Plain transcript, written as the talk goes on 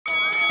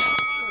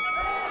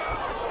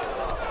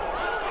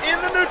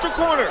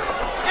neutral corner.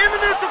 In the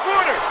neutral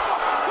corner.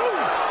 2,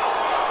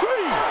 3,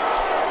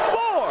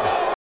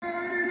 4.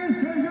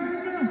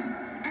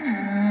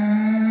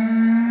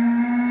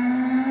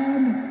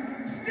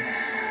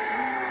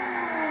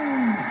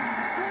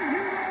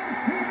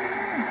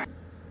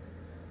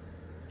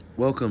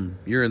 Welcome,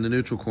 you're in the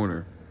neutral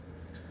corner.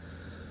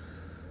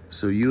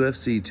 So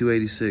UFC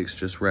 286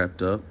 just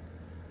wrapped up.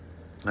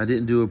 I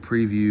didn't do a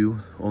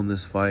preview on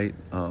this fight.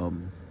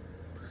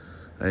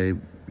 I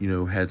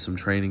had some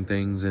training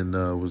things and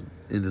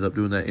ended up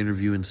doing that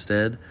interview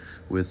instead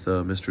with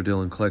Mr.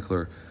 Dylan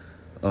Kleckler.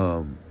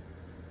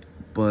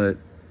 But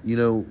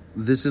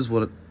this is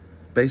what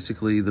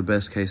basically the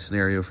best case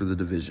scenario for the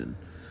division.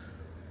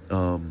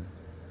 I'm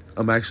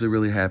actually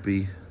really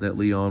happy that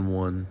Leon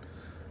won.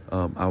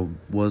 I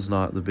was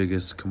not the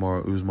biggest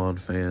Kamaru Usman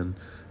fan,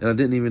 and I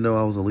didn't even know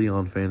I was a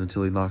Leon fan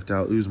until he knocked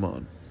out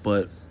Usman.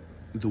 But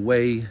the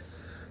way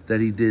that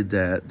he did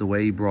that, the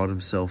way he brought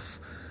himself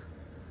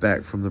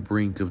back from the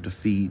brink of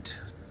defeat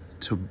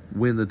to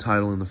win the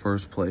title in the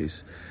first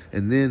place,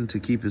 and then to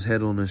keep his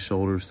head on his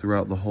shoulders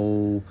throughout the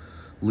whole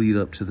lead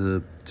up to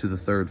the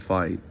third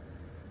fight.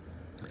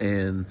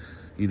 And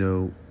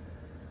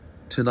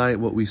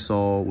tonight what we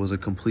saw was a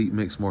complete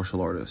mixed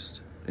martial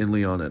artist in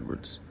Leon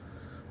Edwards.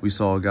 We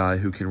saw a guy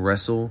who can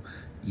wrestle.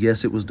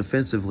 Yes, it was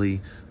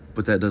defensively,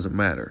 but that doesn't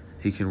matter.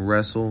 He can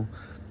wrestle.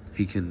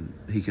 He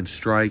can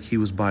strike. He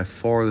was by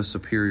far the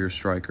superior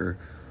striker.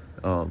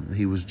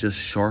 He was just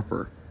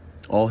sharper.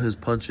 All his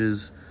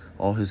punches,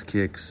 all his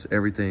kicks,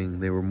 everything,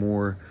 they were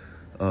more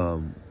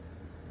thought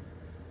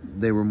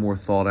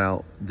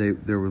out.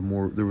 There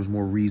was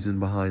more reason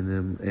behind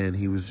them, and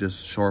he was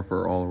just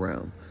sharper all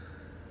around.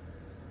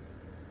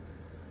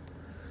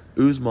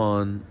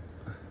 Usman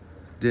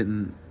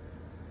didn't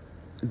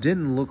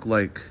look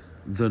like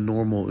the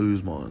normal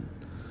Usman.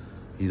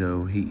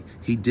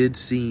 He did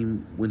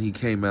seem, when he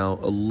came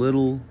out, a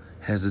little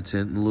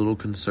hesitant, a little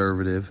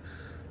conservative,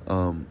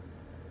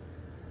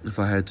 if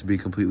I had to be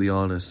completely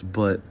honest.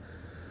 But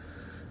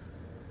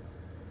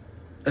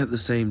at the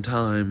same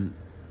time,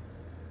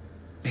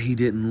 he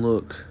didn't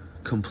look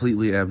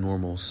completely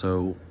abnormal.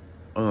 So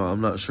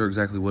I'm not sure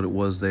exactly what it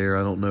was there.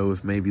 I don't know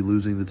if maybe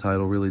losing the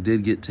title really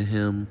did get to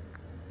him,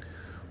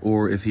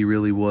 or if he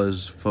really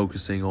was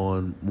focusing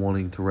on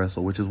wanting to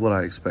wrestle, which is what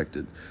I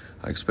expected.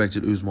 I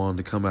expected Usman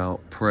to come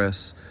out,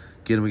 press,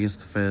 get him against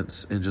the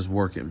fence, and just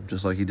work him,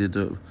 just like he did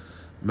to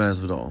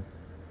Masvidal.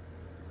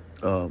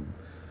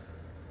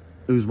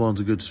 Usman's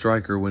a good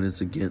striker when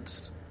it's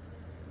against,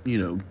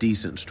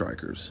 decent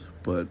strikers.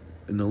 But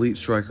an elite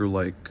striker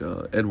like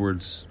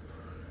Edwards,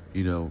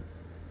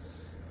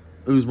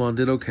 Usman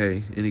did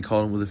okay, and he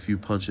caught him with a few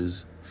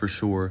punches, for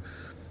sure.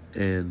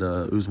 And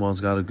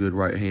Usman's got a good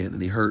right hand,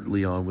 and he hurt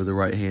Leon with the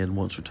right hand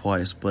once or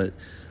twice. But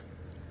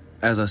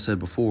as I said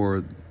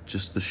before,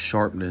 just the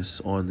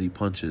sharpness on the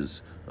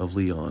punches of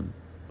Leon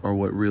are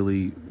what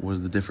really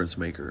was the difference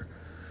maker,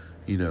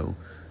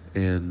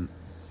 and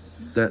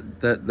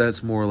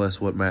that's more or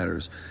less what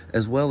matters,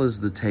 as well as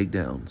the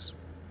takedowns.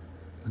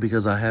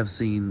 Because I have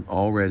seen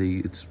already,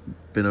 it's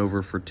been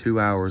over for 2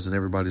 hours, and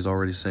everybody's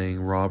already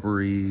saying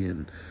robbery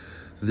and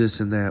this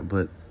and that.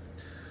 But,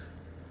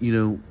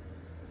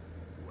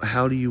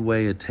 how do you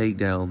weigh a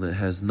takedown that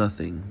has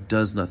nothing,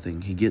 does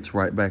nothing? He gets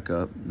right back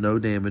up. No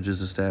damage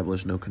is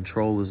established. No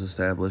control is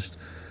established.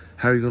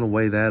 How are you going to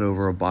weigh that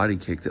over a body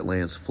kick that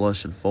lands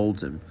flush and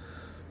folds him?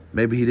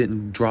 Maybe he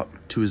didn't drop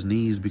to his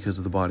knees because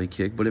of the body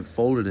kick, but it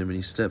folded him and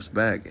he steps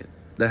back.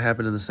 That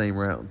happened in the same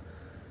round.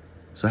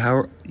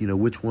 So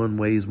which one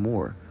weighs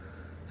more?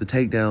 The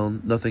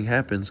takedown, nothing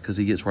happens because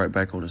he gets right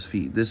back on his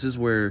feet. This is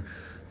where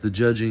the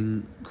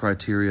judging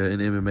criteria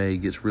in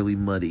MMA gets really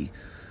muddy.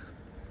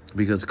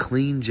 Because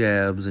clean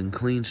jabs and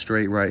clean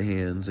straight right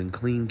hands and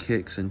clean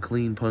kicks and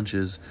clean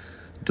punches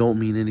don't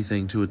mean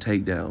anything to a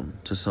takedown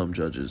to some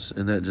judges,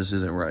 and that just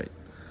isn't right.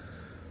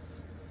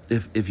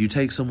 If you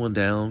take someone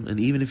down, and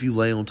even if you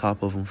lay on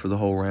top of them for the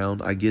whole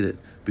round, I get it,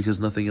 because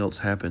nothing else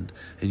happened,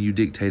 and you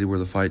dictated where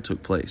the fight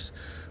took place.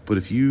 But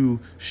if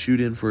you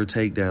shoot in for a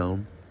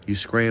takedown, you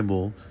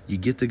scramble, you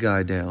get the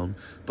guy down,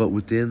 but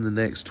within the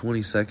next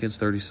 20 seconds,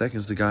 30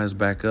 seconds, the guy's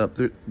back up,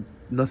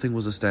 nothing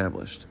was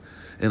established.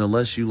 And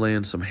unless you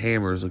land some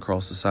hammers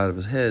across the side of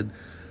his head,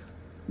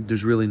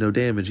 there's really no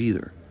damage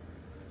either.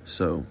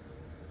 So,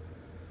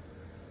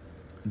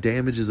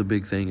 damage is a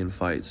big thing in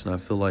fights, and I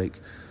feel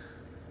like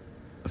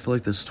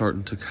that's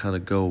starting to kind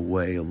of go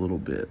away a little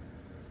bit.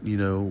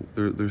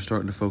 They're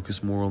starting to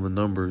focus more on the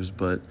numbers,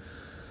 but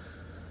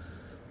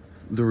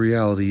the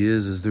reality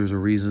is there's a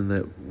reason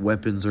that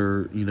weapons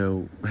are,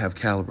 have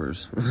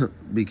calibers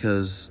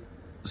because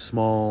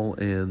small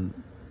and,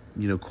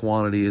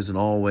 quantity isn't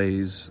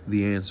always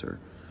the answer.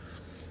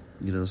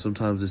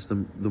 Sometimes it's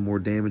the more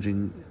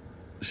damaging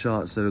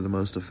shots that are the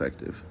most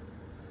effective.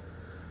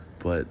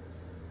 But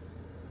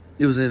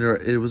it was an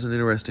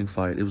interesting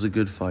fight. It was a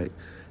good fight.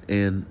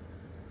 And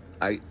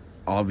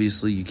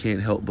obviously you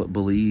can't help but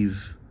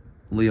believe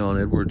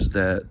Leon Edwards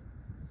that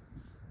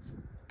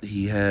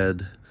he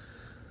had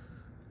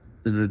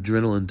an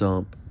adrenaline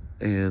dump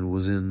and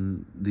was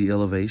in the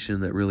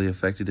elevation that really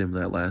affected him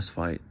that last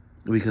fight.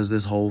 Because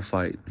this whole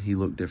fight, he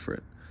looked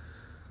different.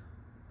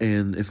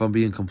 And if I'm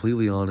being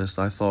completely honest,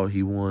 I thought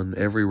he won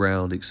every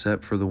round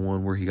except for the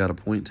one where he got a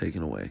point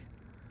taken away.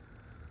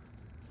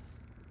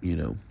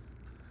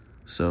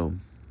 So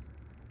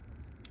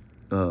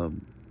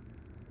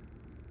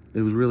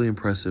it was really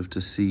impressive to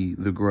see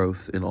the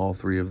growth in all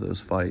three of those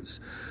fights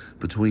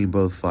between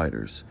both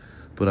fighters.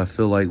 But I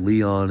feel like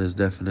Leon is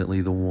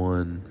definitely the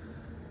one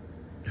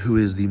who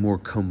is the more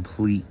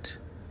complete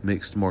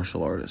mixed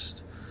martial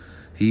artist.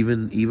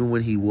 Even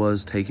when he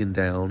was taken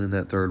down in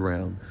that third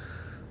round,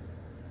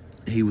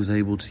 he was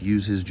able to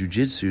use his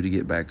jiu-jitsu to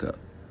get back up.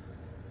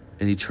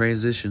 And he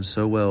transitioned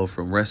so well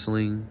from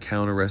wrestling,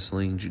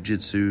 counter-wrestling,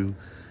 jiu-jitsu,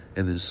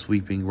 and then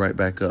sweeping right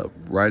back up,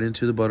 right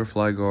into the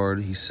butterfly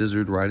guard. He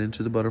scissored right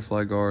into the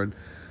butterfly guard,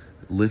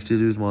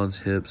 lifted Usman's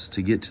hips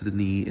to get to the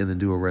knee, and then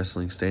do a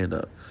wrestling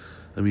stand-up.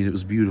 I mean, it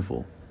was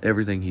beautiful,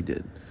 everything he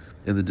did.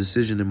 And the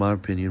decision, in my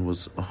opinion,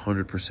 was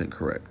 100%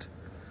 correct.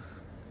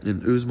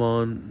 And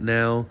Usman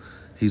now,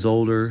 he's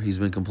older. He's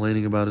been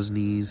complaining about his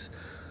knees.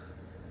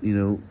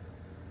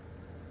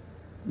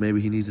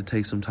 Maybe he needs to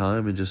take some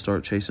time and just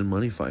start chasing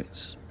money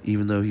fights,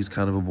 even though he's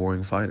kind of a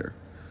boring fighter.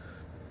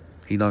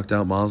 He knocked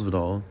out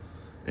Masvidal,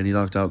 and he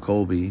knocked out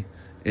Colby,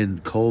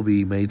 and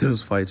Colby made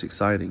those fights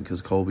exciting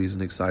because Colby's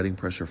an exciting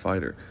pressure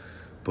fighter.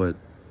 But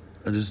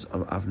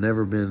I've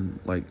never been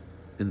like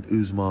an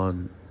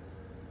Usman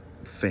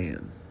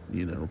fan,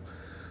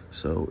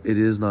 So it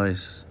is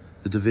nice.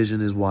 The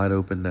division is wide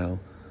open now.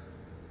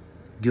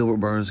 Gilbert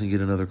Burns can get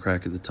another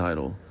crack at the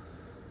title.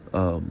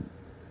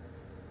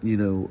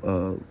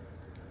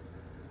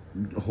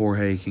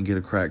 Jorge can get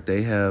a crack.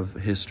 They have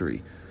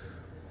history.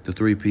 The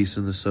three-piece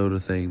and the soda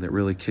thing that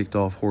really kicked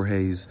off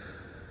Jorge's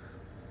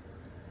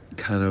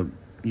kind of,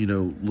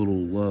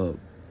 little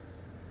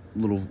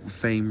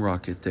fame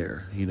rocket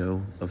there,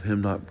 of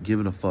him not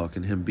giving a fuck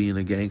and him being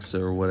a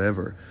gangster or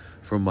whatever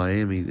from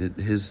Miami.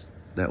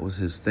 That was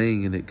his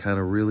thing, and it kind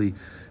of really,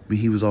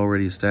 he was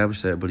already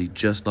established that, but he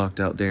just knocked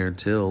out Darren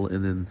Till,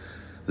 and then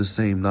the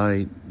same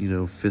night,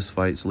 fist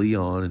fights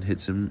Leon and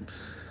hits him,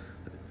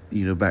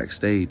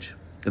 backstage.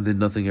 And then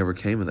nothing ever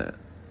came of that.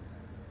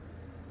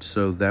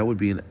 So that would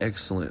be an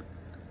excellent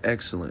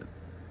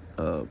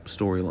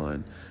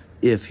storyline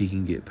if he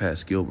can get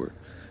past Gilbert.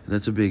 And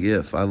that's a big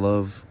if. I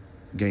love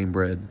Game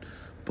Bread,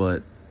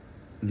 but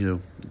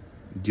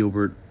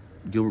Gilbert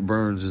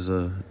Burns is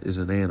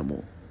an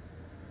animal.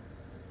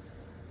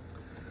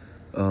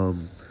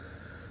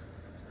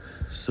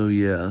 So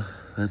yeah,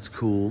 that's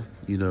cool.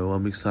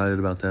 I'm excited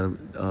about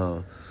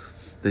that.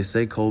 They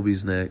say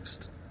Colby's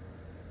next,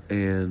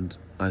 and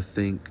I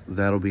think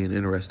that'll be an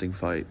interesting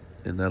fight,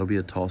 and that'll be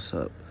a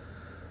toss-up.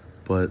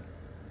 But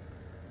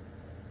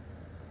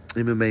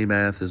MMA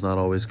math is not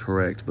always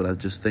correct, but I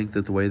just think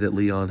that the way that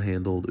Leon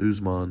handled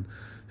Usman,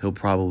 he'll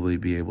probably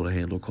be able to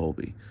handle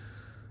Colby.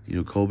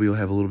 Colby will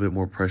have a little bit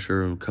more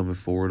pressure and coming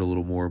forward a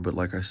little more, but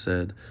like I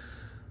said,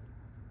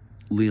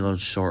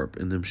 Leon's sharp,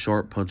 and them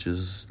sharp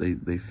punches,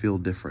 they feel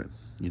different.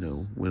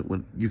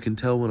 When you can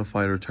tell when a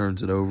fighter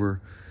turns it over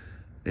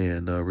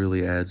and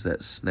really adds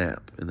that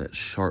snap and that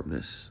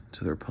sharpness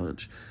to their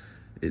punch.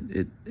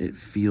 It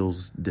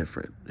feels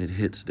different. It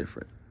hits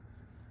different.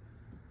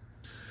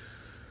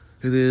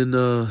 And then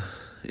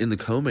in the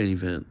co-main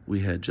event,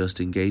 we had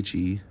Justin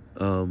Gaethje.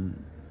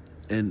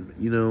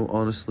 And,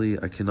 honestly,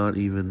 I cannot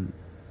even,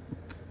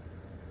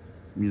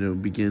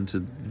 begin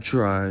to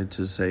try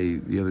to say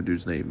the other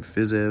dude's name,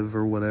 Fizev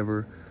or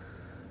whatever.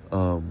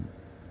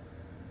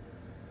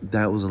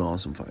 That was an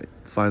awesome fight.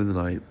 Fight of the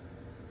night.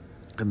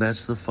 And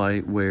that's the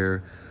fight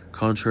where,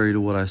 contrary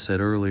to what I said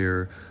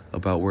earlier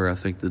about where I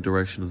think the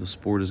direction of the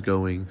sport is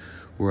going,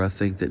 where I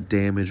think that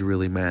damage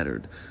really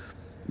mattered.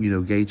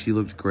 Gaethje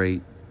looked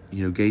great.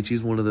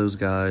 Gaethje's one of those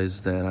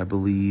guys that I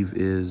believe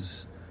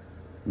is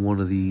one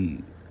of the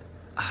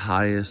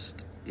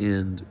highest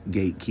end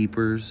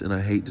gatekeepers, and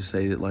I hate to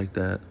say it like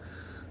that,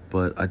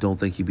 but I don't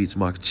think he beats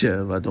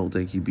Makhachev. I don't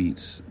think he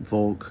beats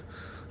Volk.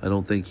 I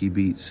don't think he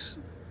beats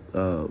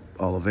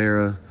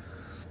Oliveira.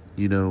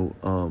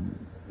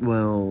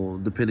 Well,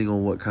 depending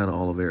on what kind of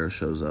Oliveira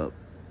shows up,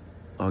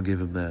 I'll give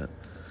him that.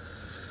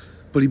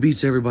 But he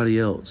beats everybody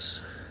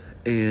else,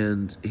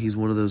 and he's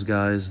one of those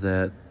guys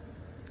that,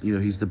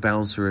 he's the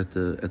bouncer at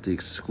the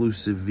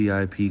exclusive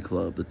VIP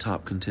club, the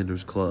Top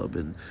Contenders Club,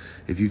 and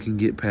if you can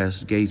get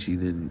past Gaethje,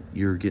 then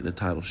you're getting a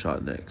title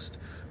shot next.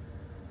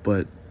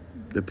 But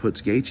it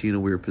puts Gaethje in a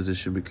weird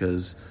position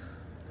because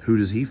who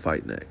does he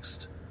fight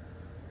next?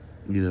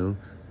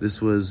 This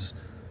was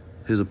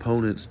his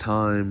opponent's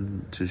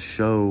time to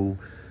show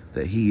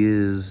that he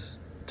is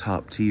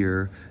top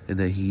tier and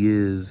that he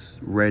is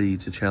ready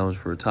to challenge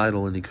for a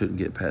title, and he couldn't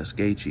get past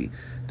Gaethje.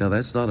 Now,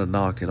 that's not a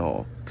knock at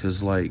all,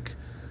 because,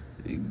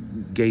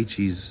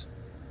 Gaethje's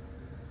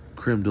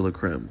creme de la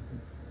creme.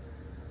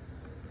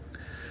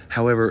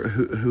 However,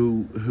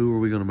 who are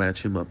we going to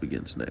match him up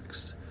against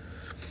next?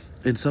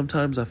 And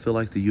sometimes I feel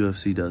like the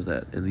UFC does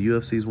that. And the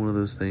UFC is one of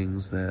those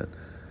things that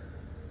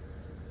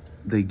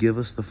they give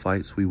us the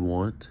fights we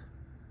want,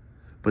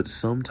 But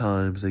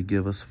sometimes they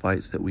give us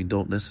fights that we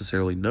don't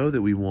necessarily know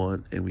that we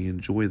want, and we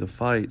enjoy the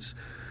fights,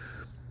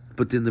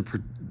 but then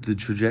the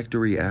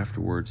trajectory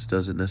afterwards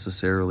doesn't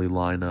necessarily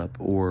line up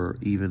or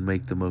even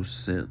make the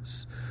most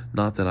sense.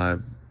 Not that I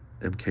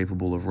am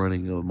capable of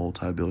running a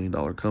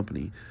multi-billion-dollar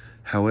company.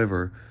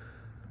 However,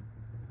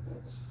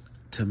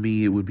 to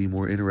me, it would be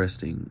more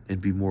interesting and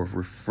be more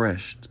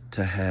refreshed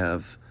to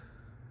have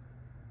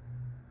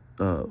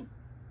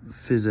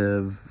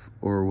Fizev,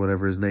 or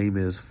whatever his name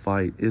is,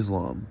 fight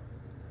Islam.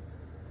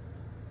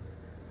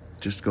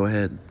 Just go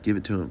ahead, give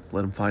it to him,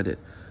 let him fight it.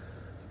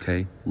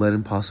 Okay, let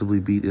him possibly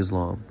beat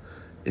Islam.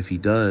 If he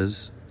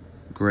does,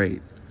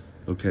 great.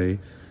 Okay,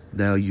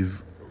 now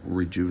you've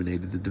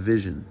rejuvenated the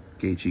division.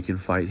 Gaethje can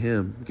fight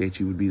him.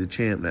 Gaethje would be the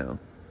champ now,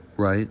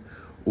 right?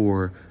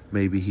 Or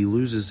maybe he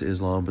loses to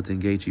Islam, but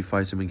then Gaethje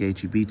fights him and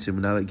Gaethje beats him.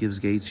 And now that gives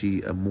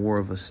Gaethje a more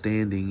of a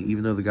standing,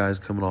 even though the guy's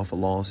coming off a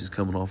loss, he's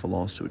coming off a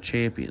loss to a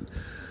champion.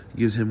 It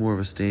gives him more of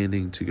a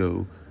standing to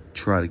go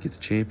try to get the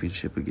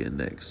championship again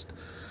next.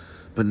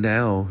 But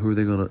now, who are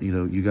they going to,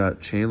 you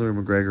got Chandler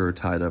and McGregor are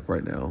tied up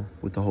right now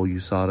with the whole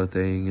USADA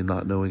thing and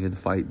not knowing a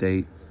fight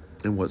date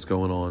and what's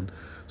going on.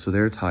 So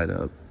they're tied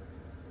up.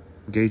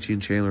 Gaethje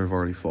and Chandler have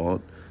already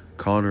fought.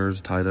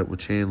 Connor's tied up with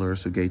Chandler,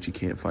 so Gaethje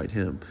can't fight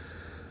him.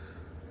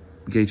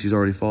 Gaethje's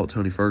already fought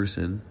Tony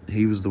Ferguson.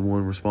 He was the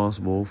one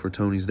responsible for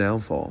Tony's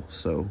downfall,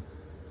 so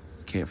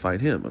can't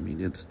fight him. I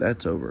mean,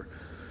 that's over.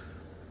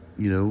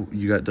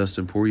 You got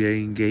Dustin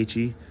Poirier and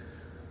Gaethje.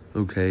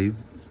 Okay,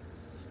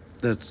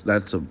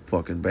 that's a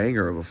fucking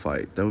banger of a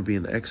fight. That would be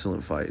an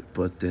excellent fight.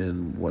 But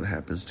then what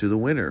happens to the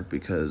winner?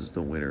 Because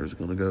the winner is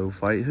going to go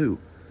fight who?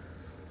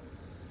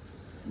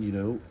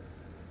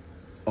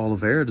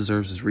 Oliveira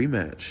deserves his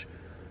rematch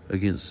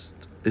against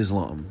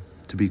Islam,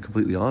 to be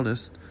completely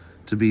honest.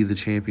 To be the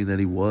champion that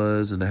he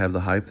was and to have the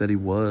hype that he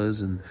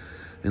was and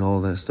all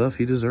of that stuff,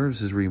 he deserves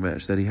his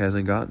rematch that he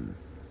hasn't gotten.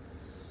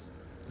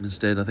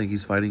 Instead, I think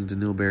he's fighting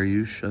Daniil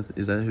Dariush.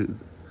 Is that who?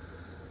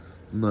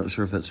 I'm not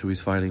sure if that's who he's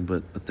fighting,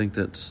 but I think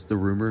that's the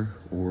rumor,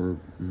 or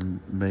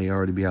may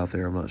already be out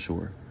there. I'm not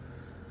sure.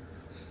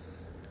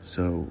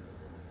 So,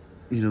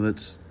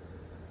 that's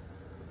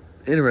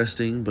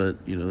interesting, but,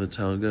 that's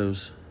how it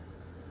goes.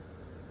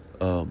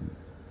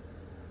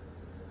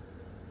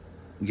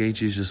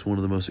 Gaethje is just one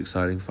of the most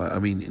exciting fights. I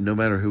mean, no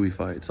matter who he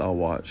fights, I'll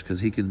watch, because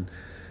he can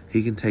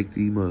take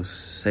the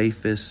most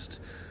safest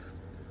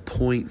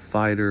point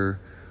fighter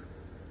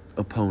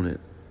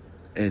opponent,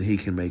 and he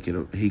can make it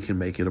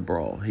a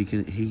brawl.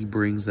 He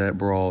brings that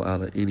brawl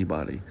out of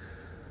anybody,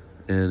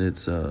 and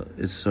it's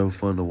so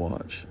fun to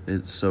watch.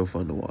 It's so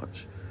fun to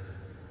watch.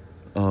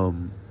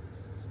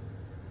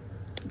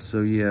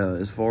 So yeah,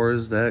 as far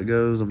as that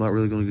goes, I'm not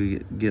really going to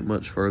get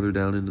much further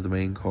down into the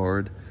main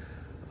card.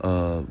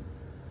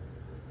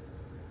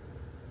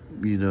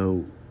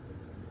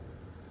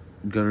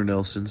 Gunnar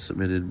Nelson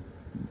submitted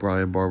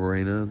Brian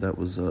Barberena. That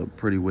was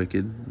pretty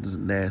wicked. It was a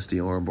nasty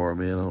armbar,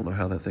 man. I don't know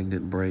how that thing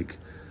didn't break.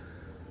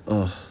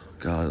 Oh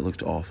God, it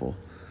looked awful.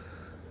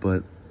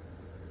 But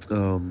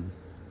and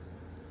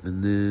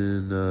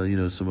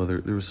then some other.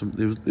 It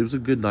was a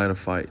good night of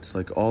fights.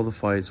 Like, all the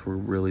fights were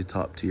really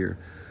top tier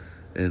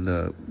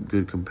and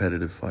good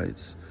competitive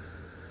fights.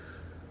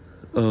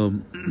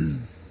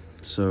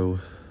 So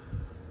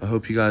I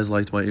hope you guys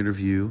liked my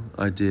interview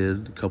I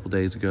did a couple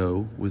days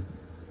ago with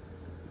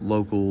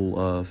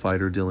local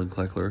fighter Dylan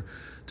Kleckler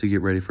to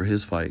get ready for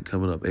his fight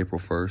coming up April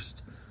 1st.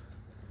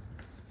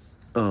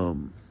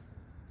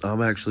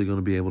 I'm actually going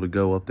to be able to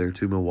go up there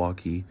to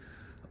Milwaukee,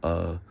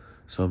 so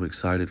I'm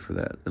excited for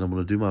that. And I'm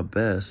going to do my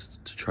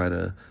best to try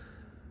to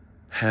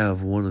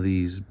have one of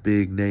these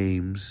big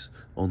names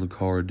on the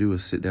card do a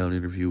sit-down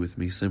interview with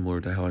me,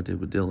 similar to how I did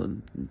with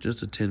Dylan.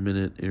 Just a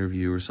 10-minute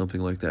interview or something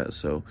like that.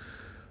 So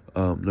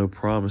no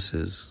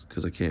promises,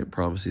 because I can't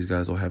promise these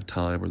guys will have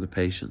time or the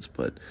patience,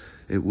 but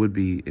it would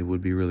be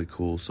really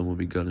cool. Someone would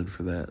be gunning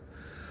for that.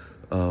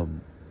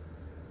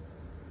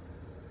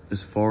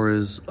 As far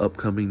as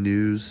upcoming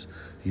news,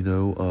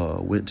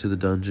 went to the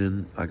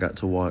dungeon. I got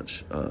to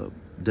watch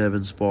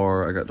Devin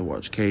spar. I got to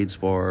watch Cade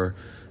spar.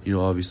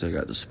 Obviously I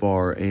got to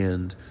spar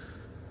and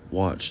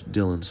watch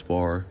Dylan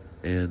spar.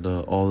 And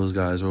all those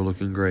guys are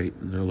looking great,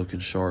 and they're looking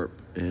sharp,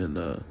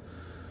 and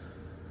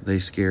they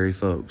scary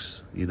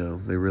folks. They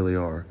really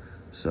are.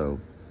 So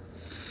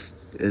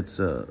it's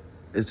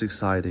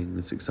exciting.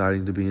 It's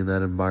exciting to be in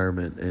that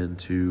environment and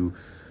to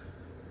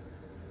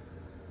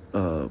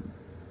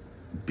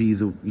be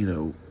the,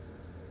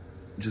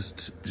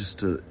 just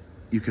to,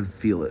 you can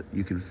feel it.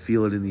 You can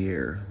feel it in the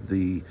air.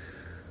 The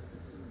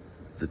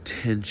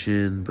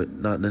tension, but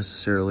not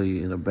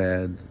necessarily in a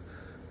bad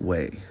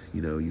way.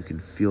 You can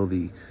feel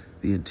the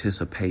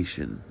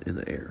anticipation in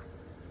the air.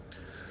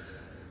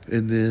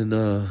 And then,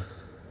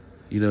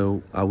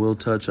 I will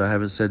touch, I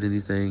haven't said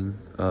anything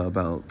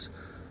about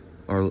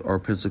our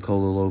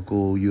Pensacola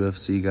local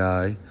UFC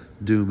guy,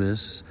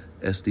 Dumas,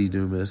 SD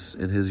Dumas,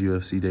 and his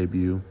UFC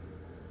debut.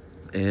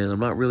 And I'm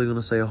not really going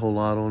to say a whole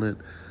lot on it.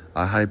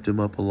 I hyped him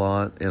up a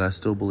lot, and I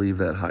still believe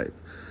that hype.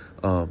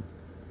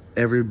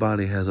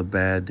 Everybody has a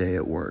bad day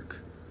at work.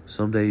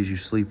 Some days you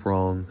sleep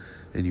wrong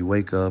and you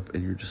wake up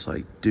and you're just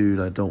like, dude,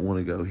 I don't want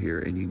to go here.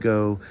 And you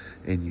go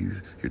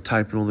and you're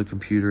typing on the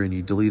computer and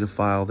you delete a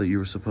file that you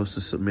were supposed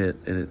to submit.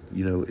 And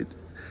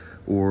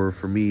or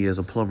for me as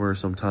a plumber,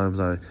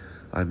 sometimes I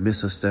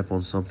miss a step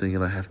on something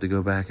and I have to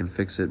go back and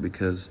fix it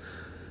because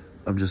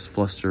I'm just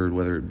flustered,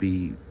 whether it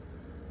be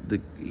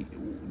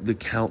the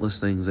countless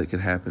things that could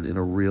happen in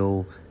a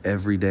real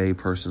everyday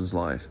person's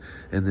life.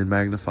 And then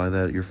magnify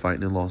that you're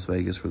fighting in Las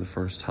Vegas for the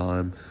first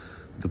time,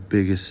 the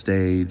biggest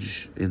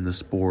stage in the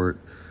sport.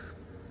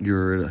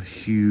 You're a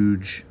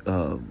huge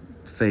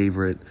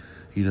favorite,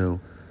 and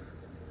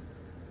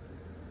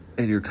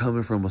you're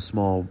coming from a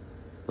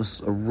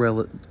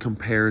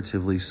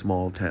comparatively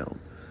small town.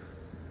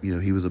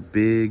 He was a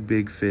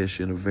big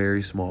fish in a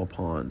very small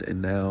pond,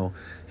 and now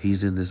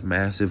he's in this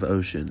massive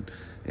ocean,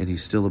 and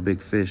he's still a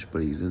big fish,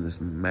 but he's in this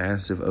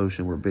massive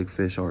ocean where big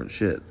fish aren't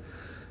shit.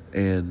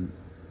 And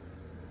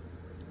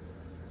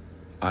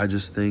I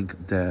just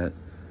think that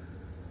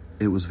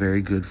it was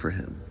very good for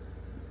him.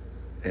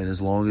 And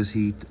as long as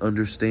he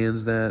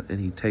understands that and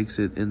he takes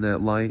it in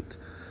that light,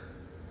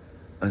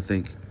 I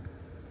think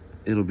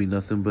it'll be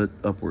nothing but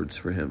upwards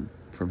for him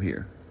from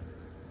here.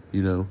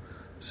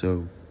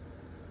 So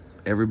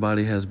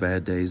everybody has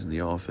bad days in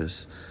the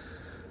office.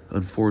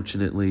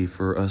 Unfortunately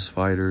for us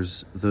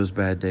fighters, those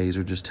bad days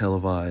are just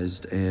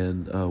televised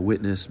and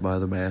witnessed by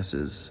the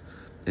masses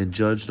and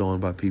judged on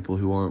by people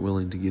who aren't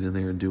willing to get in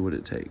there and do what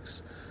it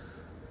takes.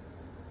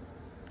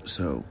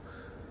 So,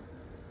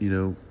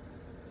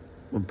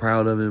 I'm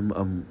proud of him.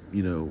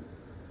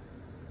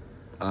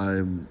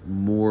 I'm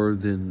more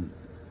than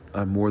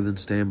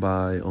stand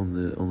by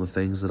on the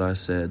things that I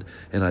said,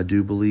 and I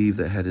do believe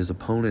that had his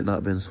opponent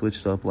not been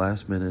switched up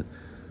last minute,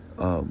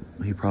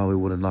 he probably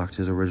would have knocked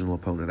his original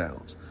opponent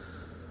out.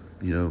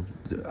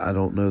 I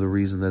don't know the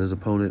reason that his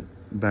opponent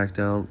backed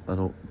out. I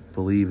don't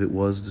believe it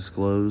was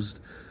disclosed,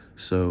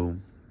 so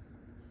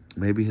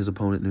maybe his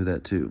opponent knew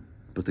that too.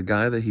 But the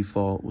guy that he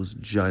fought was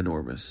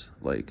ginormous.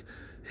 Like,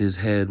 his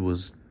head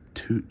was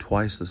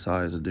twice the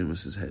size of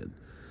Dumas's head.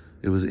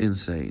 It was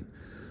insane.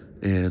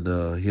 And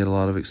he had a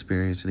lot of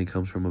experience, and he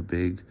comes from a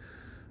big,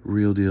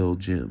 real deal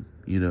gym,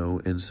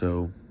 and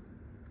so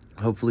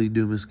hopefully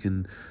Dumas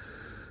can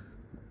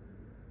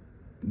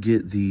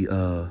get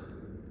the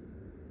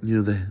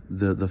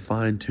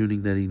fine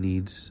tuning that he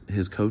needs.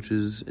 His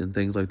coaches and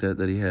things like that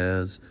he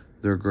has,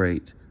 they're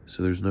great.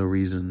 So there's no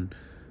reason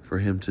for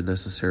him to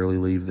necessarily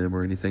leave them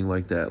or anything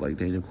like that, like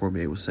Daniel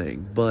Cormier was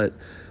saying. But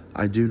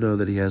I do know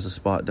that he has a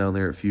spot down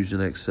there at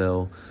Fusion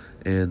XL,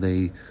 and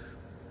they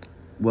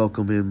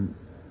welcome him,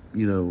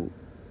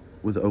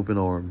 with open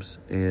arms.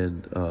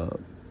 And,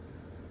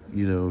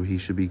 he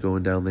should be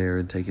going down there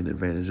and taking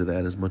advantage of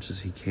that as much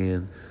as he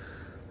can.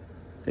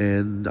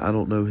 And I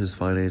don't know his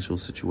financial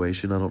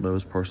situation. I don't know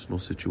his personal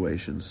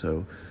situation.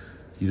 So,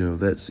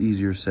 that's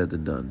easier said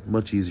than done.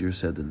 Much easier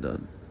said than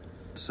done.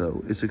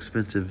 So it's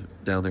expensive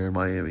down there in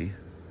Miami.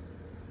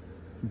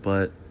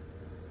 But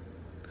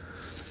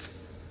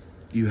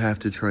you have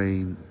to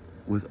train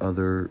with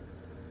other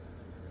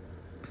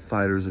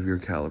fighters of your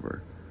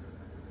caliber.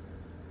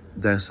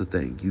 That's the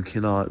thing. You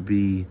cannot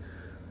be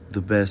the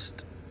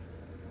best.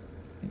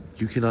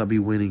 You cannot be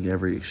winning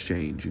every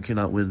exchange. You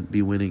cannot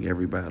be winning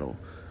every battle,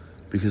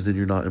 because then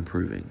you're not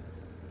improving.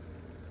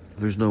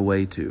 There's no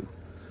way to.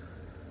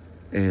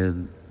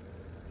 And,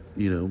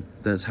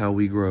 that's how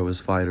we grow as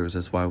fighters.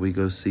 That's why we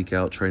go seek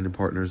out training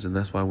partners. And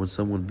that's why when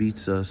someone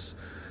beats us,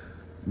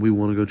 we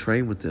want to go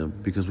train with them,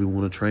 because we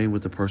want to train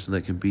with the person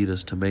that can beat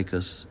us to make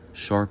us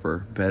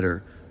sharper,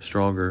 better,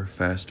 stronger,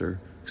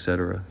 faster,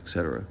 etc.,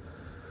 etc.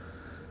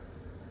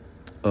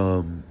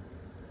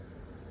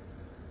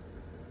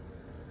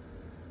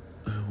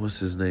 What's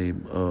his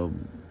name?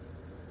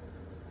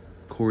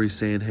 Corey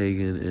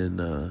Sandhagen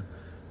and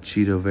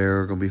Cheeto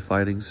Vera are going to be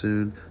fighting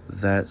soon.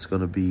 That's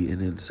going to be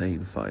an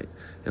insane fight.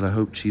 And I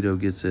hope Cheeto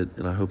gets it,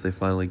 and I hope they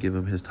finally give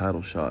him his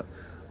title shot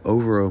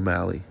over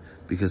O'Malley,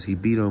 because he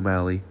beat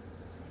O'Malley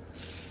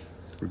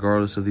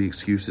regardless of the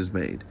excuses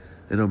made.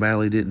 And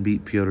O'Malley didn't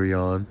beat Petr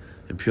Yan,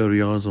 and Petr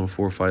Yan's on a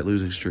 4-fight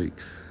losing streak.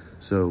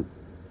 So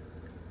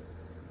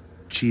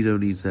Cheeto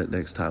needs that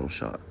next title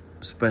shot,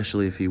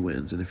 especially if he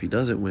wins. And if he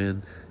doesn't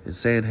win and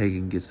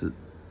Sandhagen gets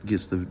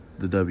the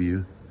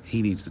W,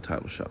 he needs the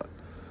title shot.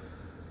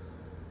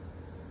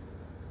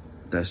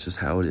 That's just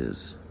how it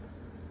is.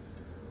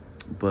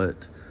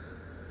 But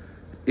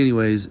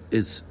anyways,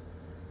 it's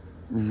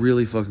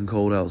really fucking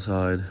cold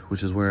outside,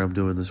 which is where I'm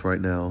doing this right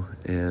now.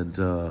 And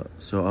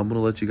so I'm going to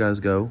let you guys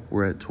go.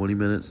 We're at 20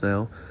 minutes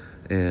now,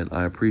 and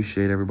I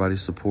appreciate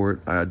everybody's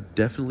support. I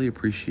definitely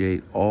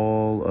appreciate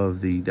all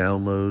of the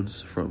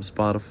downloads from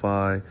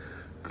Spotify,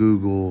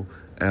 Google,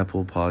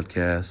 Apple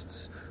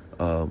Podcasts,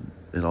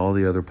 and all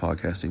the other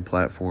podcasting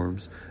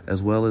platforms,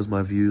 as well as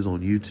my views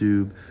on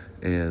YouTube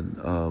and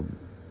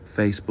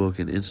Facebook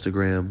and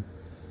Instagram.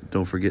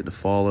 Don't forget to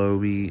follow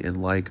me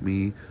and like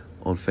me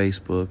on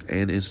Facebook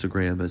and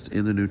Instagram. That's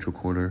in the Neutral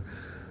Corner.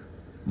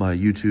 My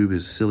YouTube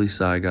is Silly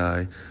Sci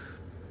Guy.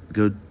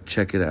 Go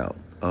check it out.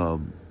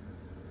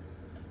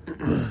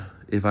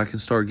 if I can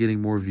start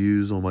getting more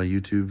views on my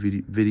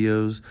YouTube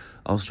videos,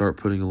 I'll start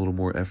putting a little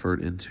more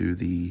effort into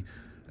the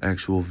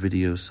actual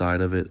video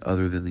side of it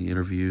other than the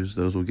interviews.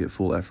 Those will get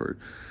full effort.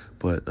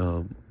 But,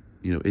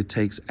 you know, it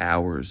takes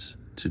hours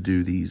to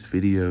do these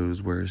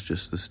videos where it's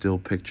just the still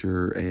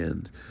picture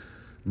and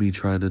me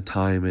trying to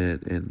time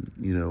it and,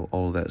 you know,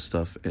 all of that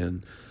stuff.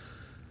 And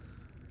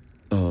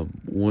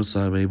once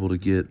I'm able to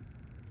get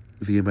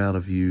the amount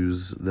of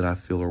views that I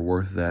feel are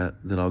worth that,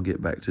 then I'll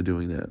get back to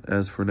doing that.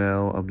 As for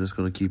now, I'm just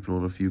going to keep it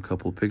on a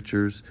couple of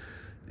pictures.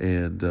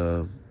 And,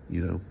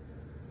 you know,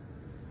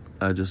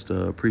 I just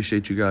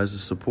appreciate you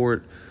guys'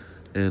 support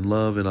and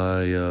love. And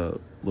I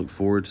look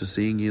forward to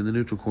seeing you in the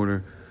neutral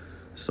corner.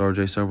 Star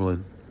J.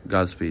 Summerlin,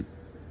 Godspeed.